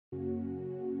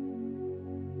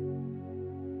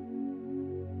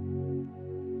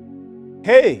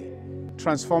Hey,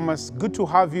 Transformers, good to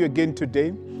have you again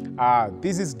today.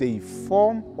 This is day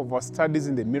 4 of our studies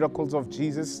in the miracles of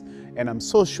Jesus, and I'm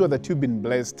so sure that you've been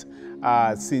blessed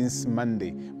since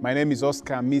Monday. My name is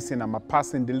Oscar Amisi, and I'm a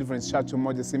pastor in Deliverance Church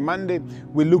Umoja. See, Monday,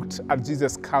 we looked at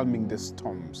Jesus calming the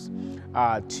storms.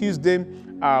 Tuesday,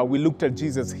 we looked at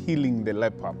Jesus healing the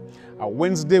leper.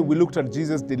 Wednesday, we looked at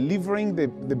Jesus delivering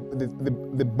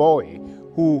the boy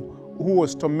who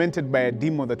was tormented by a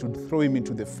demon that would throw him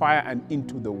into the fire and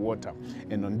into the water.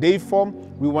 And on day 4,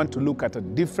 we want to look at a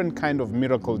different kind of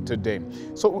miracle today.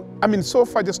 So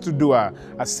far, just to do a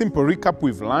simple recap,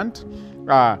 we've learned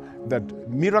that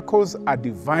miracles are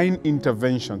divine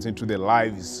interventions into the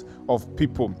lives of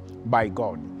people by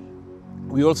God.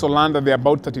 We also learned that there are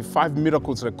about 35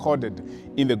 miracles recorded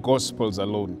in the Gospels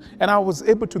alone. And I was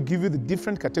able to give you the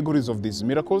different categories of these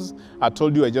miracles. I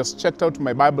told you I just checked out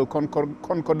my Bible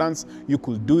concordance. You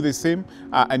could do the same,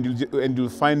 and you'll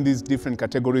find these different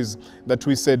categories that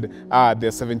we said there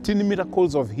are 17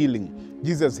 miracles of healing.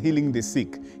 Jesus healing the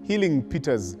sick, healing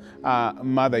Peter's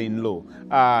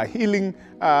mother-in-law, healing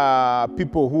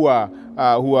people who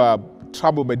are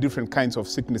troubled by different kinds of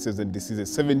sicknesses and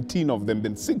diseases, 17 of them,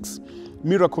 then 6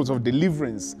 miracles of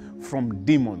deliverance from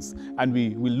demons. And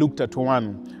we looked at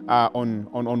one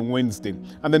on Wednesday.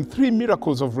 And then 3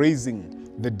 miracles of raising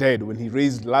the dead, when he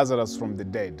raised Lazarus from the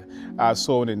dead,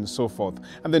 so on and so forth.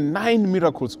 And then 9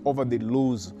 miracles over the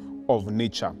laws of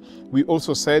nature. We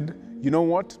also said, you know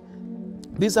what?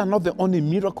 These are not the only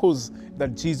miracles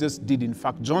that Jesus did. In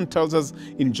fact, John tells us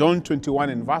in John 21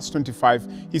 and verse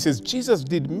 25, he says, Jesus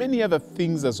did many other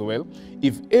things as well.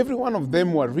 If every one of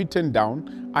them were written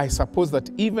down, I suppose that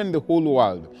even the whole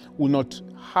world will not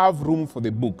have room for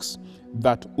the books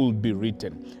that will be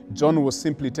written. John was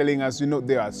simply telling us,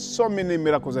 there are so many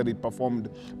miracles that he performed,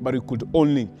 but he could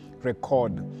only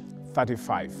record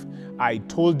 35. I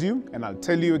told you, and I'll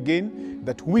tell you again,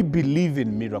 that we believe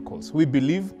in miracles. We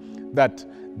believe that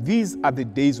these are the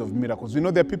days of miracles. There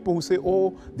are people who say,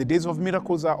 oh, the days of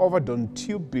miracles are over. Don't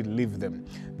you believe them?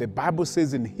 The Bible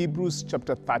says in Hebrews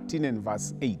chapter 13 and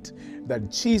verse 8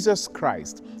 that Jesus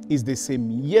Christ is the same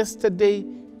yesterday,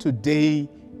 today,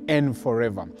 and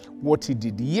forever. What he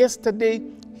did yesterday,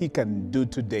 he can do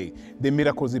today. The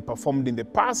miracles he performed in the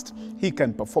past, he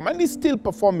can perform. And he's still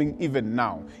performing even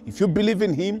now. If you believe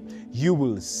in him, you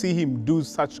will see him do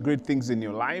such great things in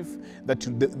your life that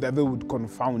they would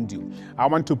confound you. I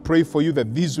want to pray for you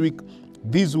that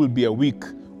this will be a week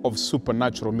of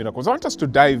supernatural miracles. I want us to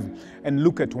dive and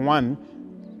look at one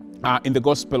in the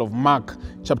Gospel of Mark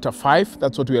chapter 5.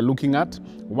 That's what we are looking at.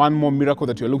 One more miracle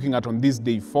that we are looking at on this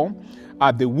day 4.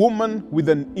 The woman with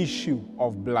an issue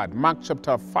of blood. Mark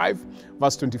chapter 5,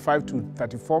 verse 25 to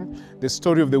 34. The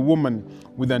story of the woman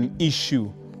with an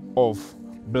issue of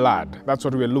blood. That's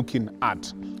what we're looking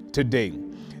at today.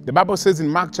 The Bible says in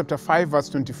Mark chapter 5, verse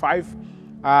 25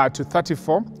 to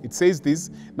 34, it says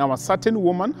this, now a certain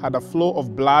woman had a flow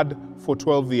of blood for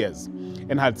 12 years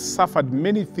and had suffered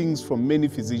many things from many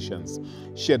physicians.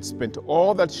 She had spent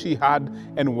all that she had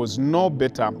and was no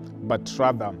better, but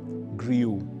rather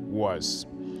grew worse.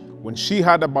 When she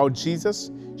heard about Jesus,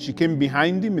 she came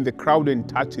behind him in the crowd and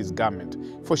touched his garment.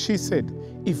 For she said,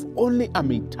 if only I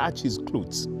may touch his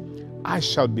clothes, I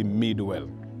shall be made well.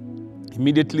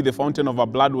 Immediately the fountain of her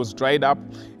blood was dried up,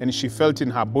 and she felt in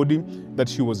her body that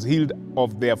she was healed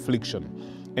of the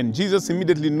affliction. And Jesus,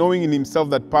 immediately knowing in himself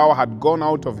that power had gone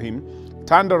out of him,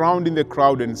 turned around in the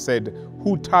crowd and said,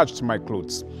 who touched my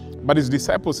clothes? But his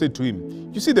disciples said to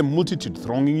him, you see the multitude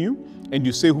thronging you, and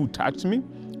you say, who touched me?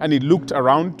 And he looked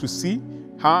around to see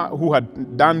her who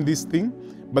had done this thing.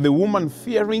 But the woman,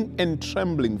 fearing and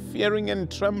trembling,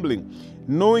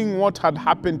 knowing what had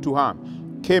happened to her,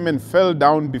 came and fell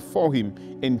down before him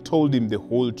and told him the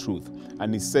whole truth.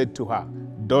 And he said to her,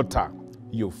 daughter,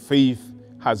 your faith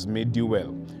has made you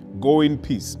well. Go in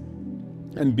peace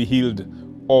and be healed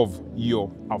of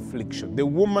your affliction. The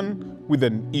woman with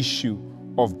an issue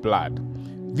of blood.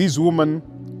 This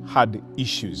woman had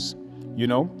issues.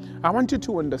 I want you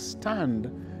to understand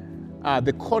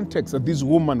the context that this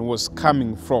woman was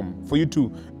coming from for you to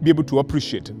be able to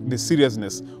appreciate the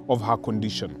seriousness of her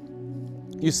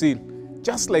condition. You see,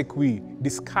 just like we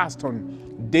discussed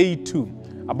on day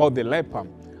 2 about the leper,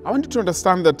 I want you to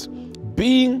understand that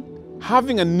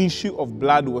having an issue of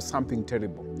blood was something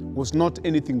terrible, was not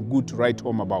anything good to write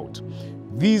home about.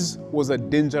 This was a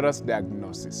dangerous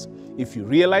diagnosis. If you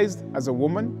realized as a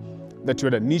woman that you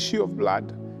had an issue of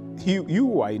blood,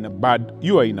 you are in a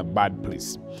bad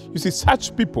place. You see,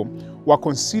 such people were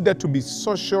considered to be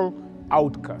social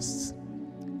outcasts.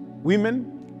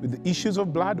 Women with the issues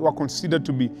of blood were considered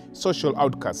to be social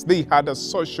outcasts. They had a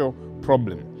social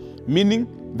problem.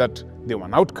 meaning that they were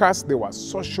an outcast, they were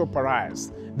social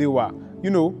pariahs. They were,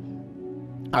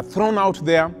 thrown out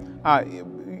there,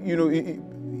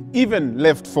 even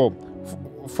left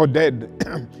for dead,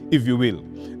 if you will.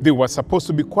 They were supposed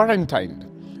to be quarantined.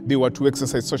 They were to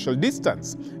exercise social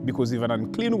distance, because if an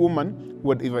unclean woman,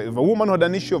 if a woman who had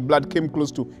an issue of blood came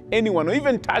close to anyone or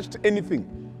even touched anything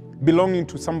belonging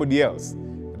to somebody else,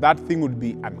 that thing would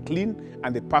be unclean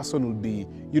and the person would be,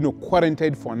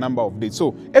 quarantined for a number of days.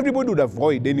 So everybody would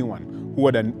avoid anyone who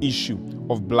had an issue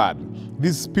of blood.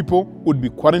 These people would be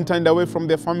quarantined away from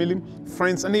their family,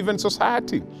 friends, and even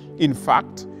society. In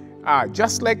fact,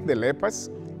 just like the lepers,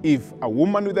 if a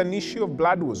woman with an issue of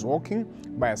blood was walking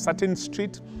by a certain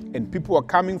street and people were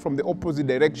coming from the opposite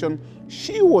direction,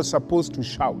 she was supposed to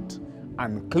shout,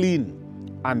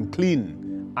 "Unclean,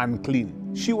 unclean, unclean."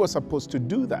 She was supposed to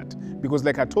do that, because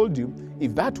like I told you,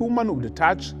 if that woman would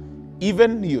touch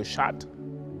even your shirt,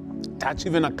 touch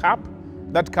even a cup,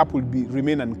 that cup will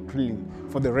remain unclean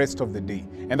for the rest of the day.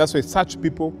 And that's why such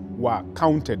people were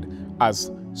counted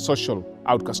as social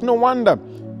outcasts. No wonder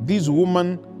this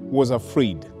woman was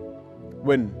afraid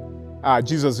when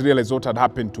Jesus realized what had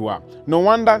happened to her. No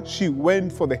wonder she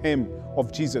went for the hem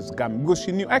of Jesus' garment, because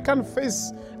she knew, I can't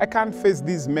face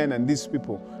these men and these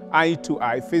people eye to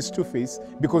eye, face to face,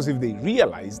 because if they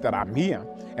realize that I'm here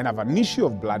and have an issue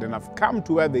of blood and I've come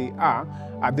to where they are,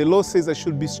 the law says I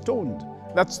should be stoned.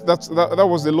 That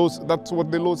was the law. That's what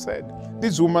the law said.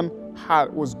 This woman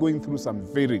was going through some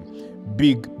very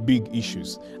big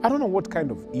issues. I don't know what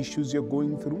kind of issues you're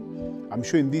going through. I'm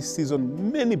sure in this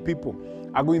season, many people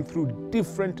are going through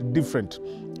different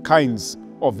kinds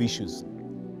of issues.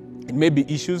 It may be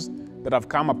issues that have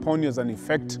come upon you as an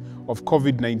effect of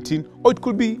COVID-19, or it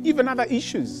could be even other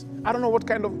issues. I don't know what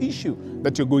kind of issue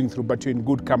that you're going through, but you're in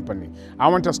good company. I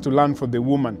want us to learn from the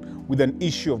woman with an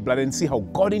issue of blood and see how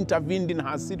God intervened in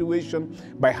her situation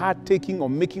by her taking or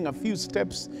making a few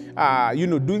steps,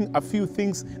 doing a few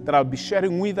things that I'll be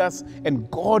sharing with us, and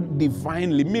God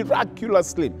divinely,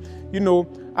 miraculously,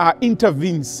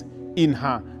 intervenes in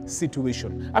her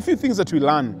situation. A few things that we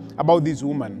learn about this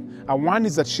woman. One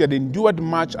is that she had endured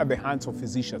much at the hands of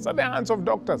physicians, at the hands of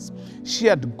doctors. She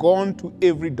had gone to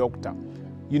every doctor,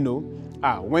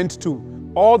 went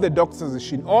to all the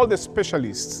doctors, all the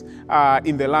specialists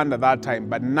in the land at that time,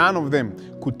 but none of them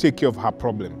could take care of her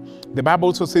problem. The Bible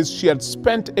also says she had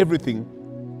spent everything,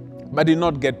 but did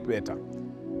not get better.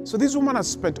 So this woman has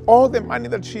spent all the money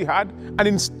that she had, and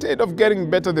instead of getting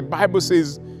better, the Bible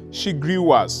says she grew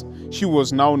worse. She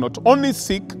was now not only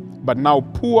sick, but now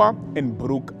poor and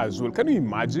broke as well. Can you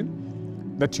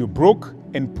imagine that you're broke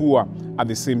and poor at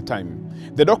the same time?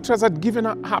 The doctors had given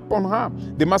up on her.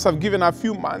 They must have given her a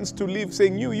few months to live,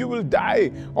 saying, you will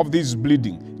die of this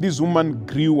bleeding. This woman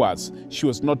grew worse. She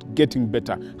was not getting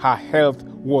better. Her health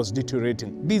was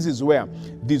deteriorating. This is where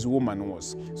this woman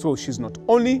was. So she's not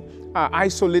only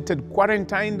isolated,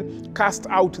 quarantined, cast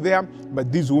out there,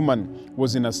 but this woman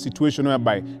was in a situation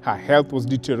whereby her health was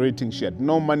deteriorating. She had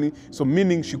no money, so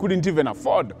meaning she couldn't even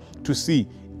afford to see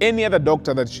any other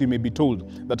doctor that she may be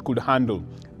told that could handle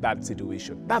that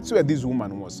situation. That's where this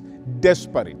woman was.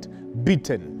 Desperate,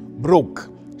 beaten, broke.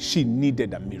 She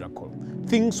needed a miracle.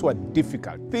 Things were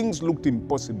difficult. Things looked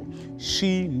impossible.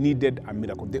 She needed a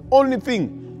miracle. The only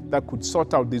thing that could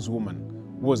sort out this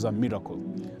woman was a miracle.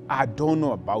 I don't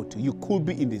know about you. You could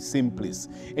be in the same place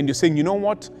and you're saying, you know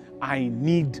what? I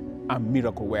need a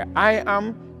miracle. Where I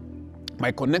am,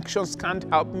 my connections can't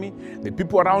help me. The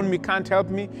people around me can't help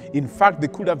me. In fact, they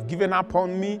could have given up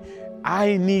on me.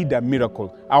 I need a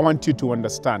miracle. I want you to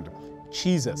understand,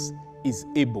 Jesus is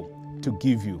able to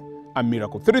give you a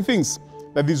miracle. 3 things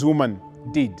that this woman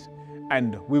did,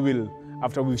 and we will,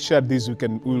 after we've shared this, we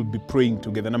will be praying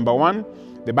together. Number 1,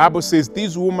 the Bible says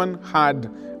this woman heard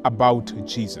about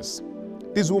Jesus.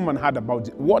 This woman heard about,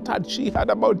 what had she heard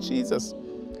about Jesus?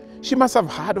 She must have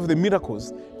heard of the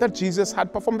miracles that Jesus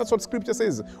had performed. That's what Scripture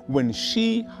says. When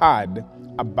she heard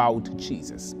about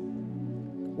Jesus,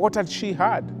 what had she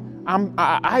heard?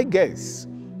 I guess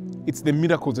it's the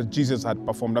miracles that Jesus had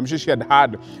performed. I'm sure she had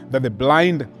heard that the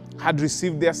blind had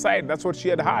received their sight. That's what she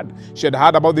had heard. She had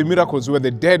heard about the miracles where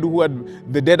the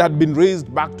dead had been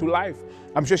raised back to life.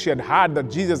 I'm sure she had heard that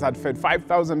Jesus had fed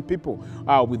 5,000 people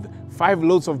with 5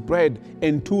 loaves of bread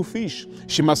and 2 fish.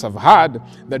 She must have heard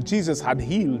that Jesus had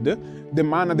healed the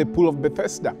man at the pool of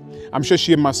Bethesda. I'm sure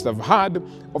she must have heard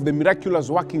of the miraculous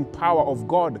working power of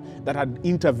God that had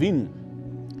intervened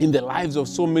in the lives of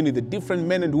so many, the different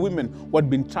men and women who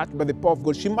had been touched by the power of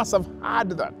God. She must have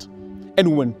heard that.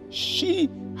 And when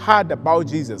she heard about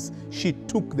Jesus, she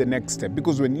took the next step.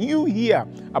 Because when you hear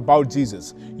about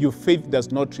Jesus, your faith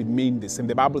does not remain the same.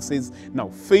 The Bible says, now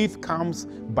faith comes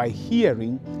by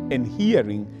hearing, and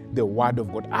hearing the word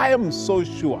of God. I am so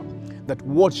sure that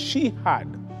what she had,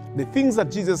 the things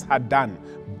that Jesus had done,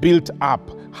 built up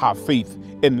her faith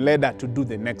and led her to do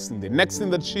the next thing. The next thing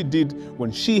that she did,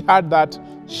 when she heard that,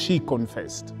 she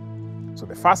confessed. So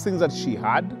the first thing that she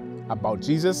heard about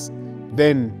Jesus,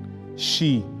 then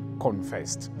she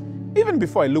confessed. Even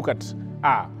before I look at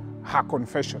her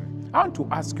confession, I want to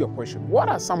ask you a question. What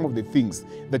are some of the things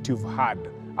that you've heard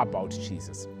about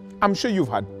Jesus? I'm sure you've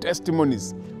had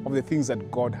testimonies of the things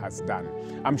that God has done.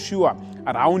 I'm sure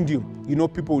around you,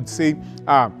 people would say,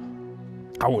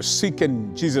 I was sick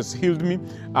and Jesus healed me.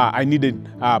 I needed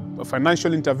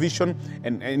financial intervention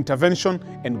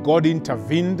and God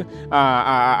intervened.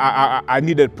 I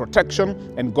needed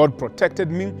protection and God protected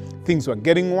me. Things were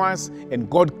getting worse and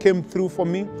God came through for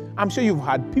me. I'm sure you've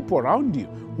had people around you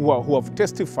who have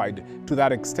testified to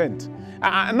that extent.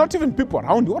 And not even people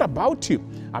around you. What about you?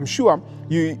 I'm sure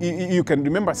you can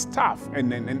remember stuff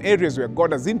and areas where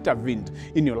God has intervened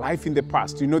in your life in the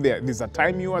past. There's a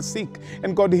time you were sick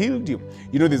and God healed you.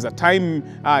 There's a time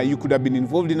you could have been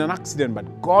involved in an accident,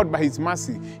 but God, by His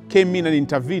mercy, came in and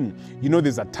intervened.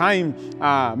 There's a time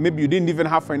maybe you didn't even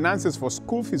have finances for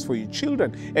school fees for your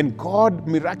children, and God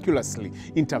miraculously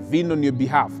intervened on your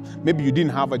behalf. Maybe you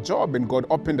didn't have a job and God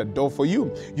opened a door for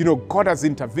you. God has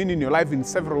intervened in your life in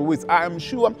several ways. I am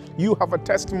sure you have a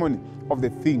testimony of the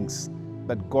things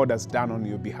that God has done on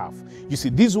your behalf. You see,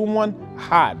 this woman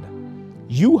had,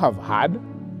 you have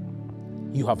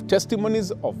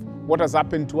testimonies of what has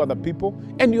happened to other people,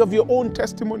 and you have your own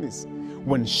testimonies.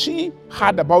 When she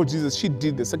heard about Jesus, she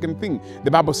did the second thing.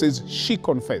 The Bible says she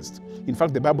confessed. In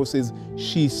fact, the Bible says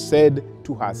she said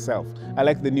to herself. I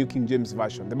like the New King James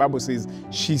Version. The Bible says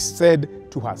she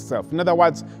said to herself. In other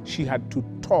words, she had to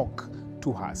talk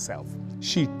to herself.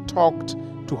 She talked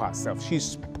to herself. She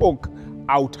spoke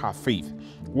out her faith.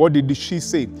 What did she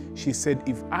say? She said,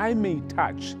 if I may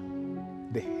touch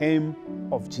the hem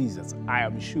of Jesus, I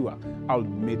am sure I'll be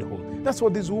made whole. That's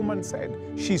what this woman said.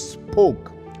 She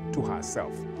spoke to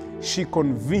herself. She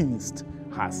convinced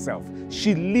herself.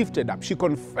 She lifted up. She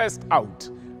confessed out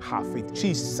her faith.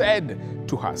 She said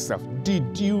to herself,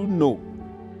 did you know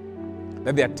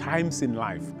that there are times in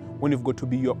life when you've got to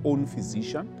be your own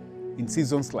physician in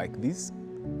seasons like this?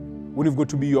 When you've got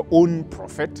to be your own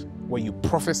prophet, where you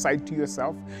prophesy to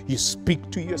yourself, you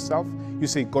speak to yourself, you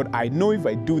say, God, I know if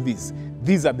I do this,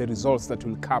 these are the results that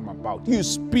will come about. You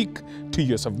speak to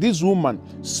yourself. This woman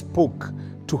spoke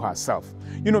to herself.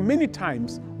 Many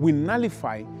times we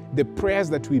nullify the prayers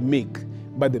that we make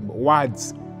by the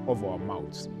words of our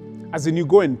mouths. As in, you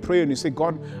go and pray and you say,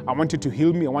 God, I want you to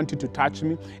heal me, I want you to touch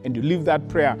me, and you leave that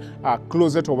prayer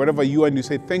closet or wherever you are, and you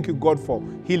say, thank you, God, for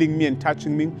healing me and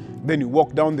touching me. Then you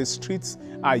walk down the streets,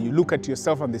 you look at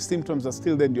yourself and the symptoms are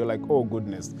still there, and you're like, oh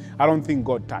goodness, I don't think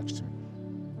God touched me.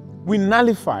 We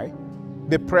nullify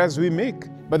the prayers we make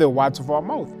by the words of our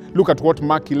mouth. Look at what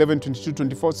Mark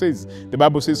 11:22-24 says. The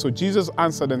Bible says, so Jesus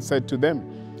answered and said to them,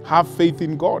 have faith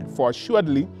in God, for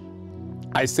assuredly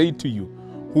I say to you,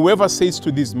 whoever says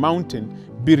to this mountain,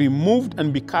 be removed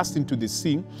and be cast into the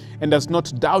sea, and does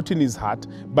not doubt in his heart,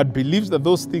 but believes that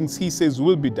those things he says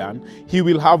will be done, he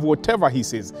will have whatever he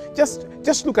says.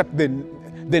 Just look at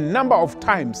the number of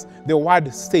times the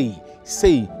word say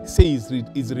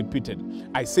is repeated.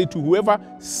 I say to whoever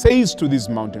says to this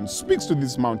mountain, speaks to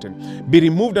this mountain, be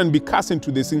removed and be cast into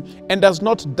the sea, and does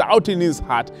not doubt in his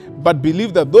heart, but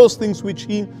believe that those things which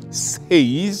he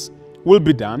says will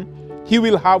be done, he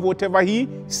will have whatever he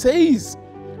says.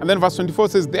 And then verse 24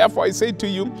 says, therefore I say to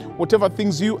you, whatever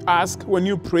things you ask when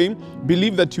you pray,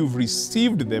 believe that you've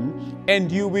received them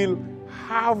and you will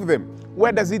have them.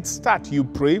 Where does it start? You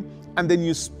pray and then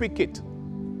you speak it.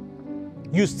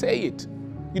 You say it.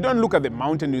 You don't look at the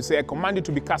mountain and you say, I command you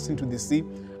to be cast into the sea.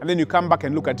 And then you come back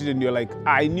and look at it and you're like,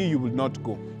 I knew you will not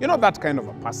go. You're not that kind of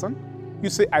a person. You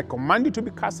say, I command you to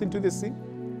be cast into the sea.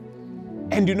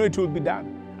 And you know it will be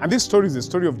done. And this story is the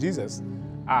story of Jesus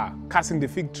casting the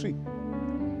fig tree.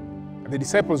 The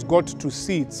disciples got to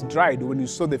see it's dried when you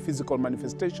saw the physical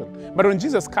manifestation. But when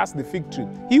Jesus cast the fig tree,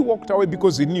 he walked away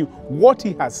because he knew what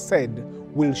he has said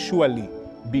will surely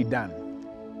be done.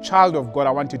 Child of God,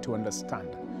 I want you to understand.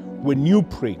 When you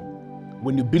pray,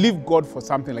 when you believe God for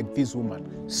something like this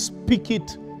woman, speak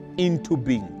it into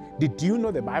being. Did you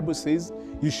know the Bible says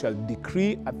you shall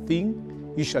decree a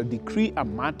thing, you shall decree a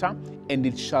matter, and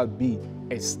it shall be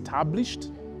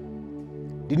established?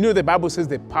 Did you know the Bible says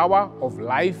the power of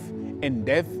life and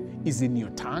death is in your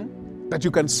tongue? That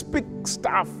you can speak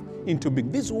stuff into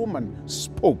being. This woman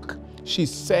spoke. She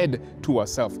said to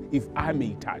herself, if I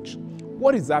may touch.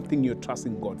 What is that thing you're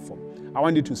trusting God for? I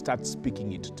want you to start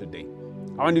speaking it today.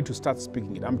 I want you to start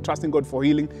speaking it. I'm trusting God for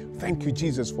healing. Thank you,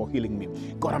 Jesus, for healing me.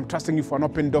 God, I'm trusting you for an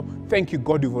open door. Thank you,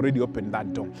 God, you've already opened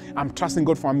that door. I'm trusting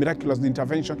God for a miraculous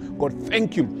intervention. God,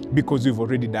 thank you because you've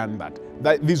already done that.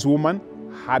 This woman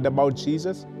heard about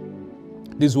Jesus.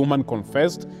 This woman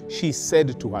confessed. She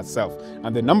said to herself.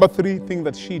 And the number 3 thing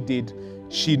that she did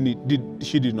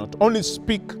not only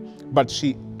speak, but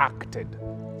she acted.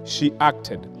 She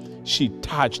acted. She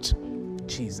touched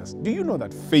Jesus. Do you know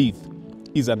that faith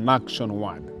is an action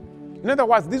word? In other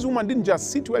words, this woman didn't just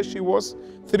sit where she was,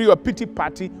 threw a pity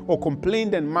party, or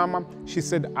complained and murmur. She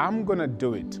said, I'm going to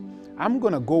do it. I'm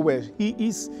going to go where he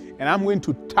is, and I'm going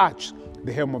to touch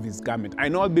the hem of his garment. I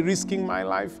know I'll be risking my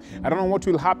life. I don't know what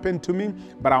will happen to me,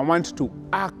 but I want to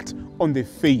act on the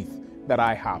faith that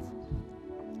I have.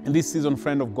 In this season,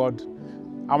 friend of God,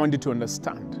 I want you to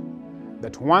understand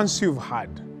that once you've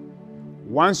heard,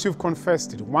 once you've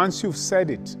confessed it, once you've said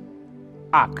it,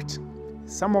 act.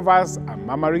 Some of us are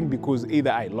murmuring because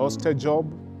either I lost a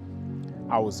job,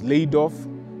 I was laid off,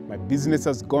 my business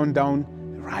has gone down.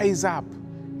 Rise up.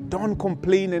 Don't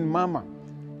complain and murmur.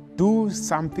 Do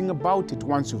something about it.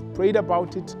 Once you've prayed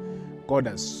about it, God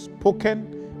has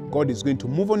spoken. God is going to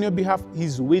move on your behalf.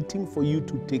 He's waiting for you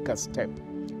to take a step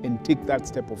and take that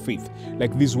step of faith.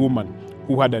 Like this woman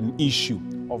who had an issue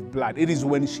of blood. It is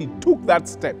when she took that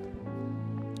step,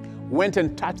 went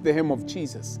and touched the hem of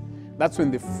Jesus, that's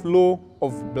when the flow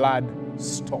of blood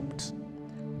stopped.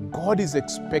 God is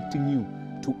expecting you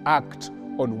to act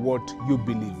on what you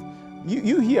believe.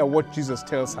 You hear what Jesus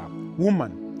tells her.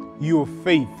 Woman, your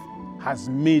faith has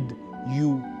made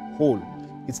you whole.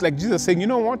 It's like Jesus saying, you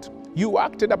know what? You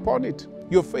acted upon it.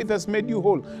 Your faith has made you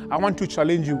whole. I want to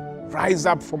challenge you. Rise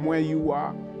up from where you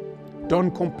are.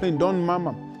 Don't complain. Don't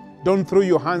murmur. Don't throw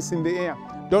your hands in the air.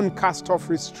 Don't cast off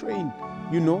restraint.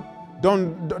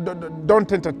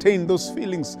 Don't entertain those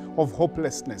feelings of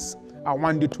hopelessness. I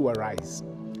want you to arise.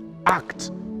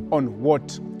 Act on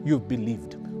what you've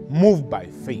believed. Move by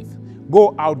faith.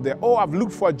 Go out there. Oh, I've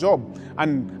looked for a job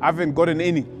and I haven't gotten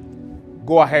any.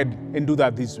 Go ahead and do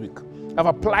that this week. I've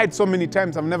applied so many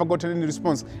times, I've never gotten any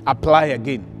response. Apply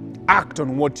again. Act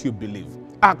on what you believe.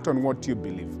 Act on what you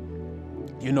believe.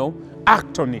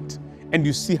 Act on it. And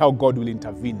you see how God will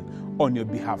intervene on your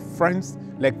behalf. Friends,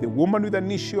 like the woman with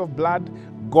an issue of blood,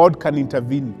 God can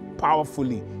intervene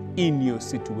powerfully in your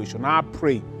situation. I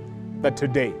pray that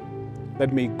today,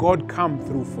 that may God come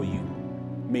through for you.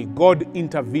 May God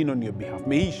intervene on your behalf.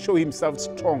 May He show Himself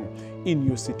strong in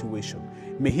your situation.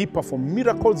 May He perform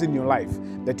miracles in your life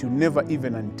that you never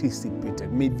even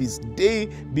anticipated. May this day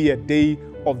be a day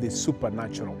of the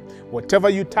supernatural. Whatever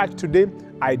you touch today,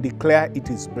 I declare it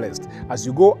is blessed. As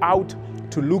you go out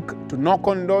to knock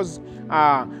on doors,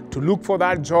 to look for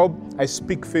that job, I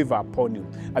speak favor upon you.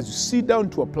 As you sit down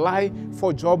to apply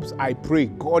for jobs, I pray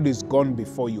God is gone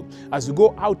before you. As you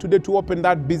go out today to open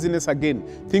that business again,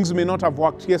 things may not have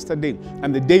worked yesterday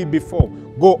and the day before,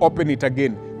 go open it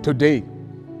again today.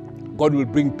 God will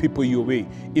bring people your way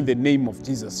in the name of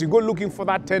Jesus. You go looking for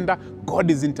that tender,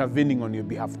 God is intervening on your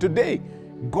behalf. Today,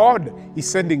 God is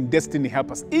sending destiny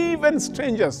helpers. Even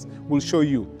strangers will show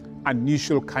you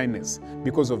unusual kindness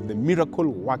because of the miracle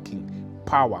working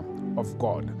power of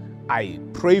God. I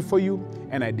pray for you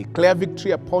and I declare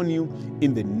victory upon you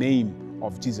in the name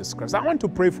of Jesus Christ. I want to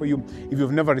pray for you if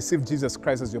you've never received Jesus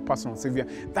Christ as your personal Savior.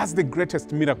 That's the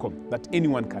greatest miracle that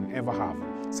anyone can ever have.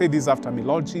 Say this after me.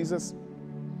 Lord Jesus,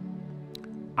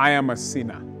 I am a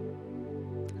sinner.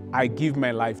 I give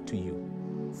my life to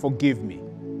you. Forgive me.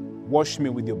 Wash me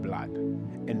with your blood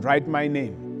and write my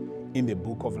name in the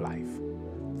book of life.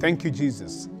 Thank you,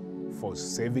 Jesus, for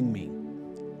saving me.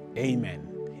 Amen.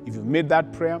 If you've made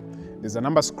that prayer, there's a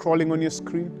number scrolling on your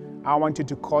screen. I want you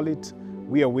to call it.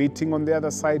 We are waiting on the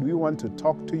other side. We want to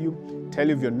talk to you, tell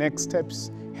you of your next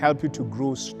steps, help you to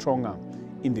grow stronger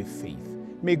in the faith.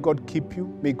 May God keep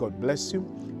you. May God bless you.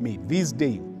 May this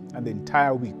day and the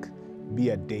entire week be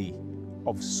a day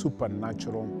of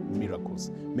supernatural miracles.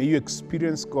 May you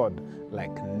experience God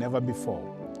like never before.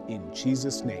 In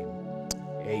Jesus' name,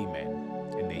 amen.